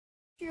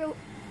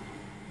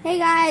Hey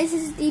guys,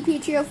 this is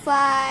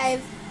DP305.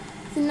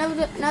 It's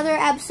another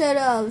episode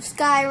of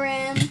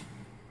Skyrim.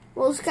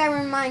 Well,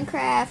 Skyrim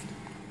Minecraft.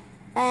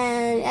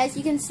 And as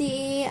you can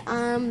see,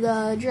 I'm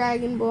the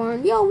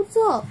Dragonborn. Yo, what's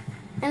up?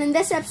 And in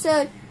this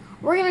episode,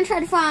 we're gonna try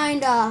to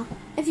find,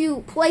 if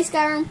you play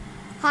Skyrim,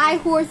 High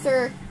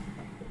Horther,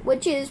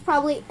 which is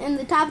probably in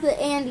the top of the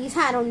Andes,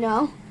 I don't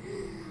know.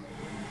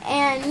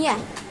 And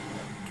yeah.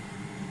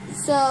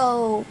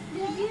 So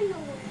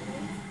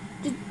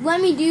just let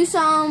me do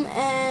some,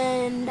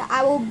 and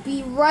I will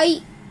be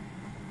right.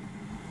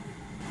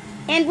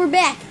 And we're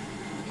back.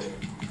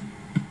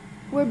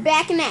 We're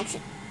back in action.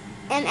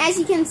 And as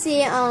you can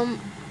see, I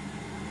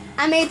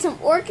made some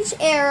orcish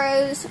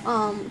arrows,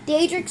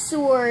 Daedric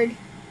sword,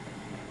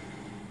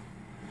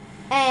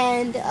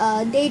 and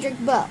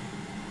Daedric bow.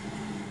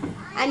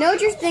 I know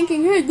what you're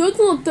thinking. Hey, that's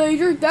not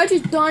Daedric. That's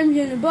just diamonds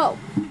in a bow.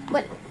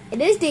 But it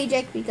is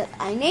Daedric because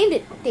I named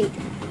it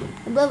Daedric.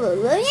 Blah blah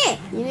blah.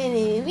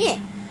 Yeah.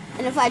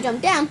 And if I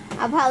jump down,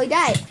 I'll probably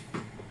die.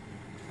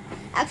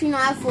 Actually, no,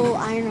 I have full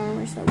iron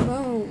armor, so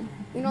boom.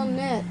 You know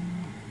that.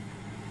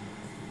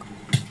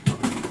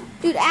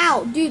 Dude,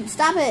 ow. Dude,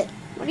 stop it.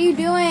 What are you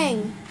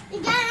doing? You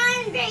got an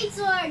iron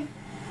greatsword.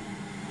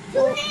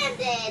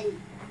 Two-handed.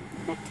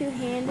 Not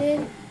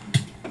two-handed.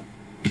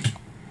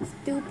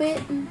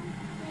 Stupid.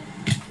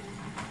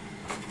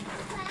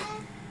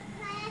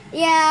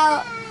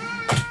 Yeah,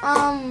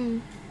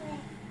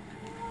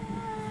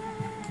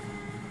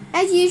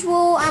 as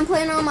usual, I'm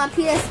playing on my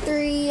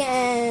PS3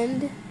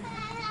 and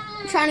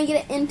trying to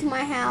get it into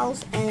my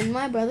house, and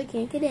my brother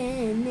can't get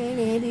in.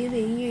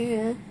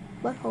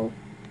 Butthole.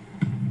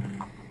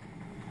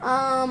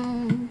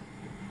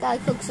 Gotta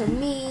cook some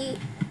meat.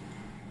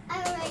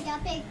 I already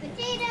got baked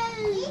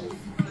potatoes.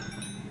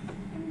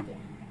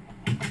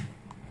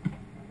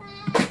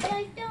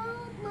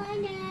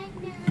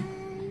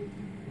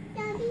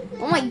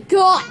 Oh my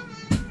god!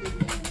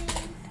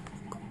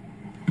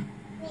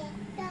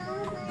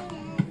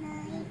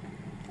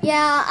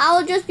 Yeah,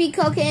 I'll just be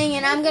cooking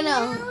and I'm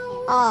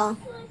gonna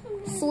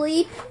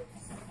sleep.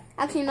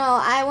 Actually no,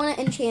 I wanna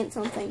enchant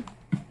something.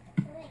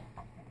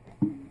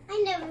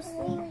 I never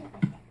sleep.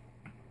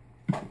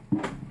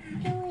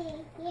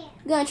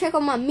 I'm gonna check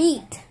on my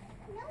meat.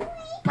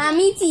 My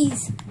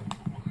meaties.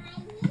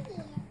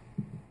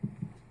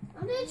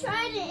 I'm gonna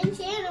try to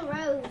enchant a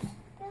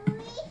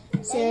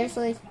rose.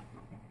 Seriously?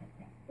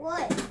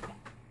 What?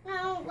 I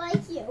don't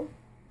like you.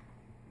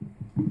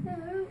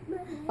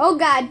 Oh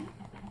god.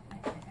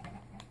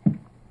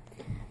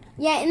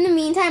 Yeah, in the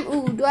meantime,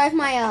 ooh, do I have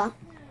my,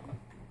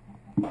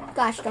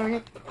 gosh darn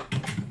it.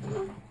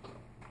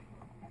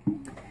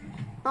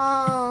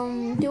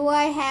 Do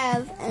I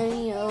have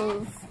any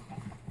of,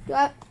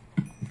 I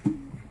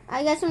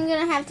guess I'm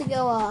gonna have to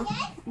go,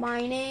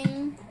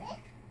 mining.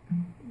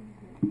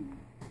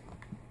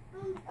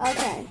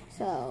 Okay,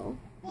 so,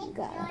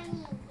 got it.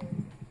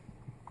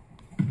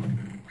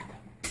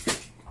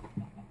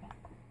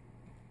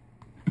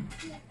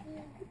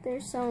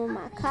 There's some of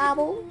my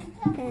cobble,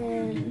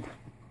 and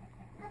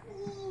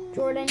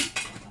Jordan,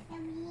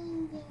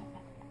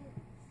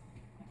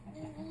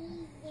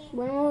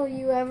 when will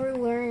you ever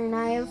learn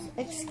I have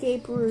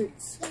escape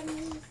routes?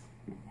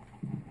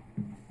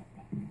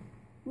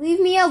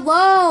 Leave me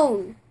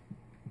alone!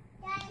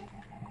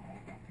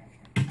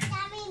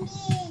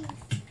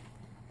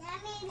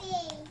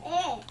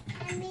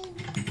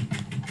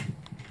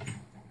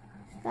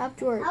 Stop,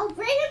 George. I'll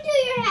bring him to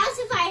your house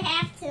if I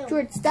have to.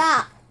 George,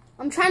 stop.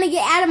 I'm trying to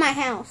get out of my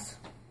house.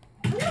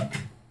 I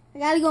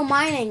gotta go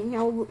mining.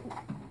 No,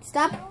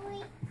 stop.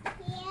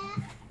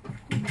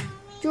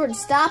 George,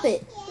 stop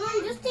it.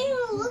 I'm just taking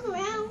a look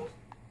around.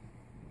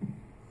 I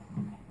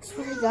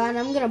swear to God,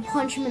 I'm gonna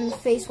punch him in the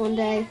face one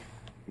day.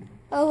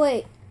 Oh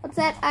wait, what's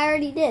that? I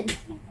already did.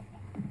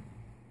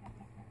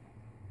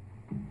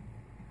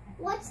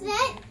 What's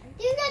that?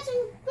 You got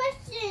some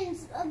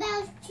questions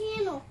about the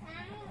channel.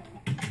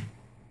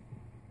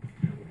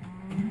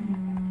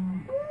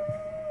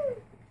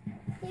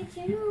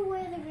 You know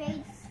where the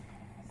raid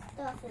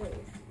stuff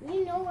is.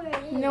 You know where it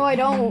is. No, I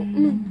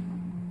don't.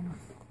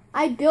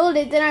 I built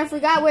it, then I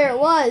forgot where it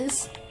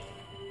was.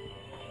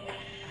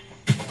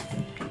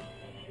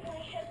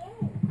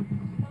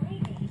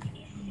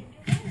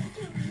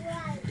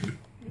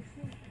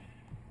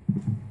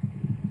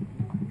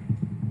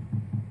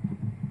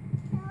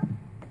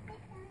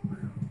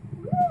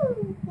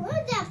 Woo!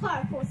 Where's that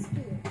parkour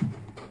skill?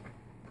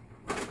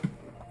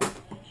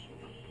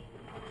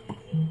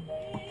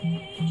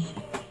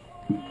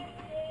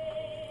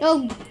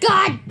 Oh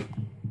God!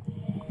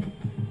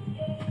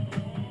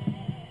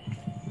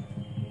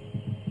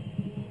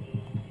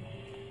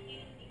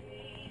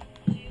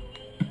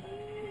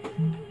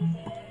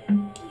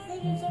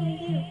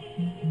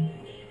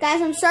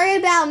 Guys, I'm sorry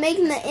about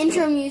making the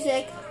intro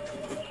music.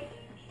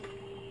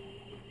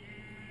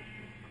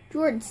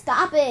 George,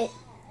 stop it.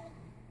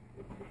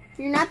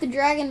 You're not the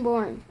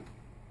Dragonborn.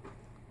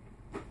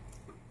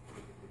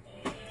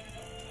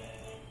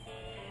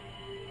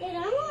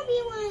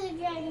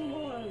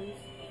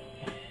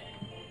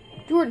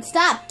 Jordan,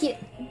 stop.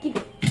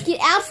 Get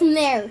out from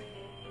there.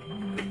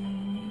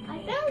 I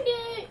found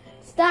it.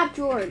 Stop,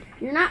 Jordan.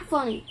 You're not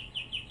funny.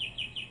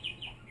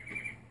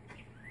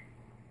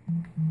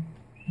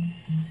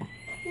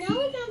 Now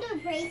we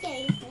don't break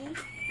anything.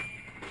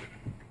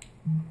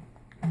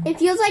 It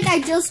feels like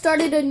I just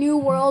started a new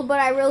world, but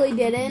I really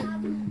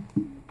didn't.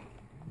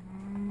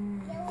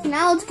 So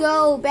now let's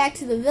go back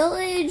to the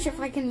village, if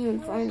I can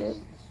even find it.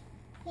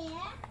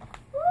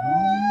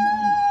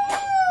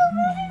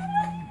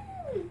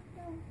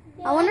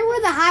 I wonder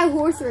where the high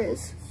horse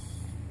is.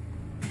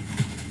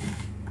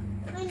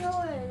 I know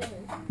where it is.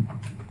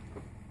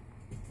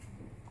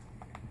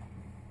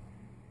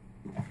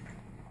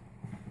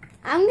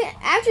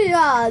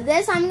 After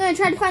this, I'm gonna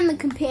try to find the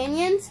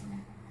companions.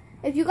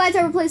 If you guys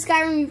ever play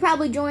Skyrim, you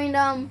probably joined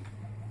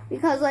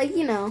because, like,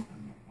 you know,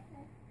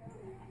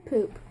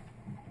 poop.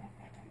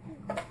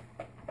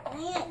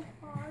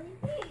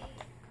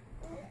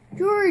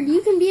 George,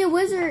 you can be a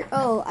wizard.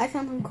 Oh, I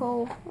found some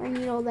coal. I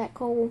need all that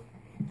coal.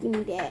 Give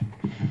me that.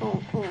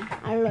 Oh,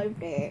 I love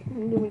that.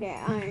 Give me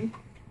that iron.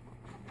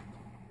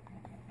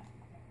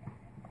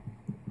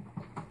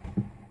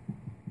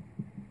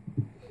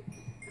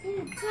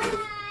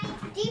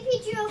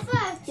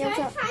 DP305, try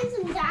to find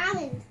some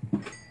diamonds.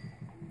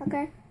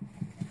 Okay.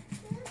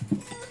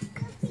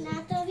 It's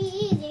not gonna be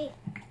easy.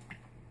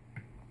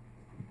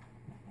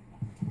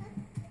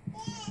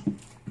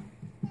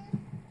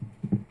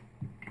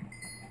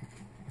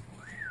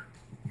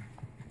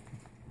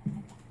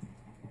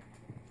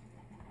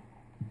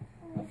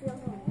 I feel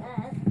so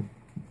bad.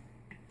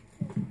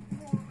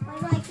 Why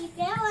do I keep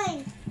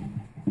failing?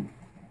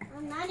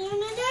 I'm not even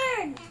a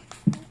nerd.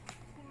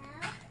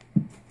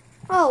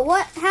 Oh,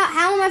 what?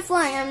 How am I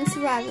flying? I'm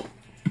surviving.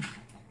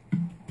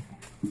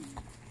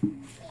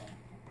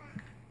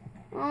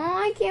 Oh,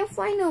 I can't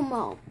fly no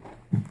more.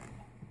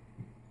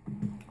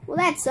 Well,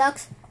 that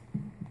sucks.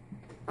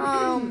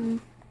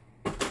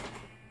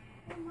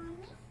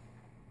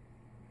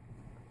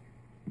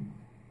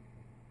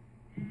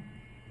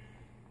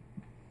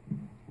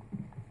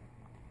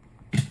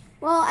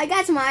 Well, I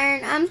got some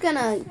iron. I'm just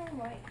gonna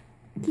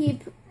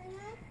keep.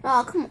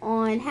 Oh, come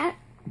on.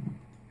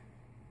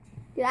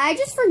 Did I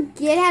just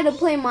forget how to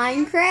play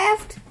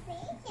Minecraft?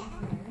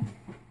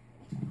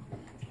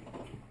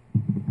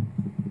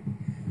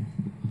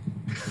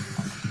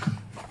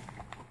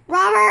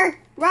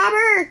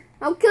 Robber!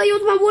 I'll kill you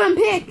with my wooden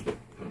pick.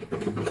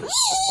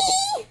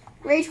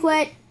 Rage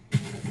quit.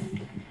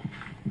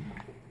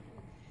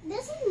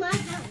 This is my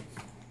house.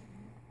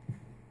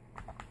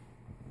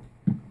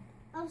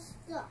 I'm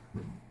stuck.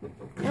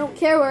 I don't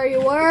care where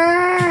you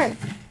were.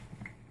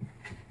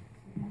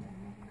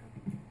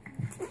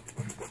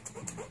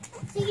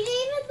 So you didn't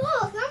even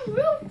look. I'm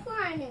roof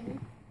climbing.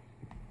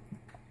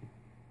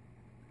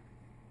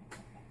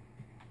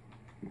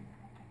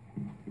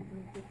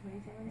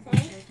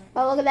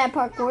 Oh, look at that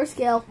parkour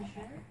skill.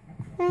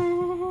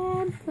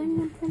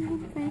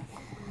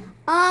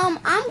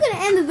 I'm gonna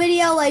end the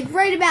video like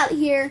right about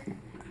here.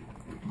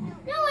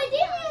 No, I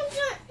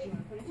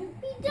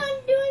didn't be done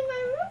doing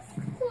my roof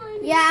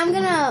climbing. Yeah, I'm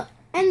gonna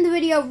end the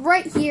video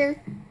right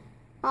here.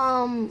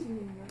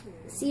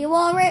 See you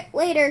all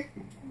later.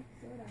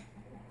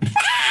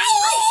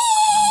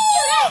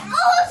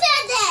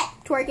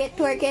 Twerk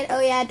it. Oh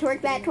yeah,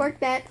 twerk that.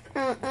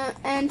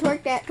 And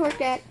twerk that.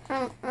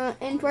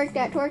 And twerk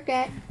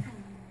that.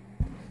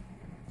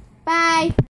 Bye.